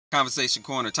Conversation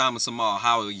Corner, Thomas Amal.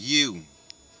 How are you?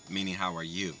 Meaning, how are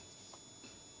you?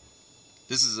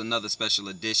 This is another special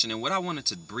edition, and what I wanted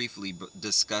to briefly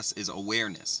discuss is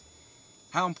awareness.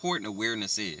 How important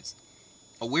awareness is.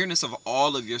 Awareness of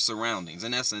all of your surroundings.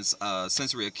 In essence,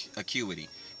 sensory acuity.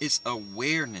 It's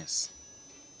awareness.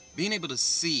 Being able to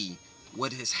see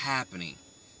what is happening.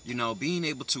 You know, being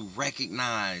able to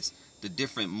recognize the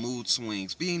different mood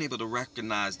swings, being able to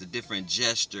recognize the different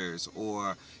gestures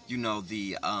or, you know,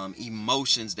 the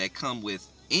emotions that come with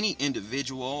any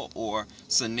individual or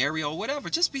scenario, whatever.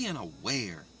 Just being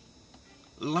aware.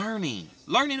 Learning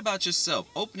about yourself,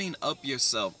 opening up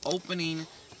yourself, opening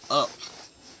up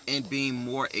and being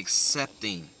more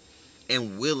accepting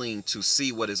and willing to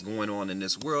see what is going on in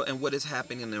this world and what is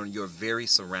happening in your very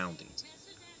surroundings.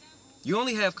 You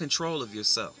only have control of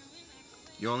yourself.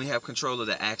 You only have control of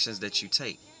the actions that you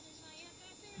take.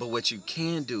 But what you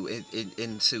can do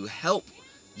and to help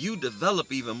you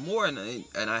develop even more, and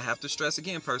I have to stress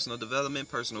again, personal development,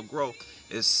 personal growth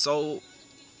is so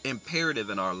imperative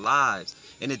in our lives,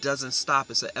 and it doesn't stop.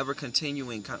 It's an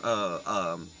ever-continuing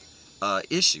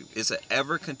issue. It's an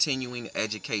ever-continuing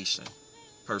education,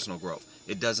 personal growth.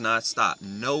 It does not stop.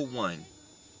 No one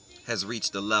has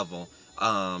reached a level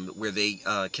where they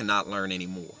cannot learn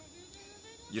anymore.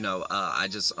 You know,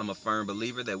 I'm a firm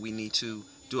believer that we need to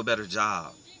do a better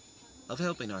job of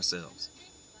helping ourselves.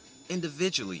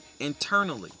 Individually,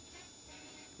 internally.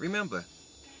 Remember,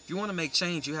 if you want to make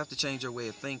change, you have to change your way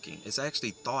of thinking. It's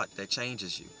actually thought that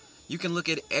changes you. You can look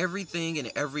at everything and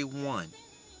everyone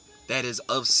that is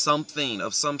of something,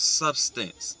 of some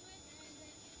substance.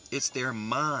 It's their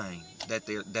mind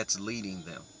that's leading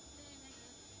them.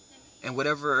 And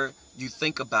whatever you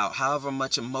think about, however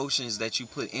much emotions that you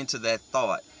put into that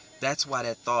thought, that's why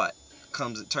that thought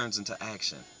turns into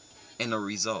action and the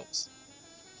results.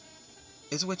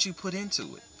 It's what you put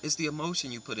into it. It's the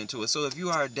emotion you put into it. So if you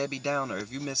are a Debbie Downer,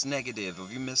 if you Miss Negative,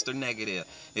 if you Mr. Negative,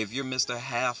 if you're Mr.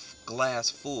 Half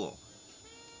Glass Full,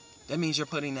 that means you're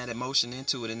putting that emotion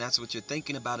into it, and that's what you're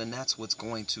thinking about, and that's what's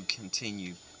going to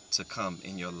continue to come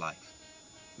in your life.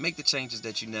 Make the changes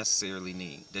that you necessarily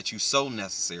need, that you so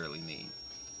necessarily need.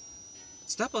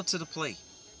 Step up to the plate.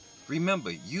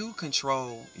 Remember, you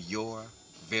control your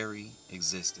very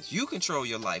existence. You control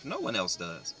your life. No one else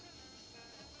does.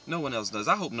 No one else does.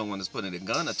 I hope no one is putting a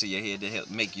gun up to your head to help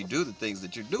make you do the things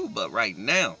that you do. But right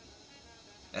now,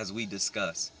 as we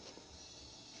discuss,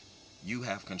 you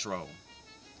have control.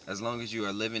 As long as you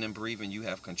are living and breathing, you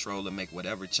have control to make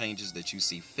whatever changes that you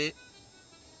see fit.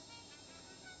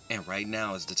 And right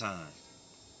now is the time.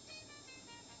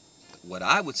 What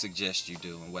I would suggest you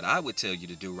do and what I would tell you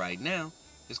to do right now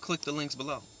is click the links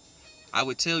below. I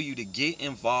would tell you to get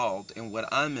involved in what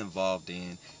I'm involved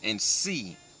in and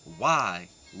see why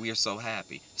we are so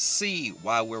happy. See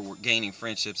why we're gaining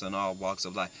friendships in all walks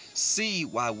of life. See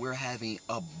why we're having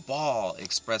a ball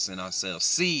expressing ourselves.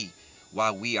 See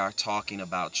why we are talking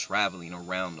about traveling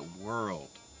around the world.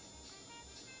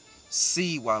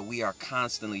 See why we are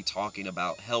constantly talking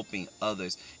about helping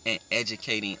others and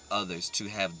educating others to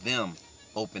have them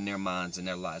open their minds and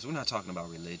their lives. We're not talking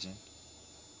about religion.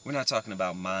 We're not talking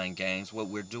about mind games. What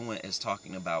we're doing is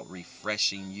talking about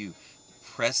refreshing you,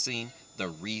 pressing the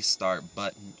restart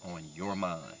button on your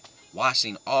mind,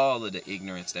 washing all of the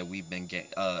ignorance that we've been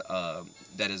that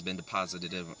has been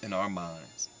deposited in our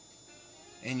minds,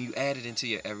 and you add it into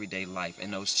your everyday life,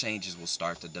 and those changes will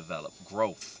start to develop.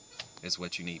 Growth is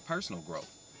what you need. Personal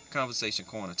growth. Conversation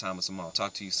Corner, Thomas Amal.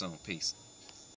 Talk to you soon. Peace.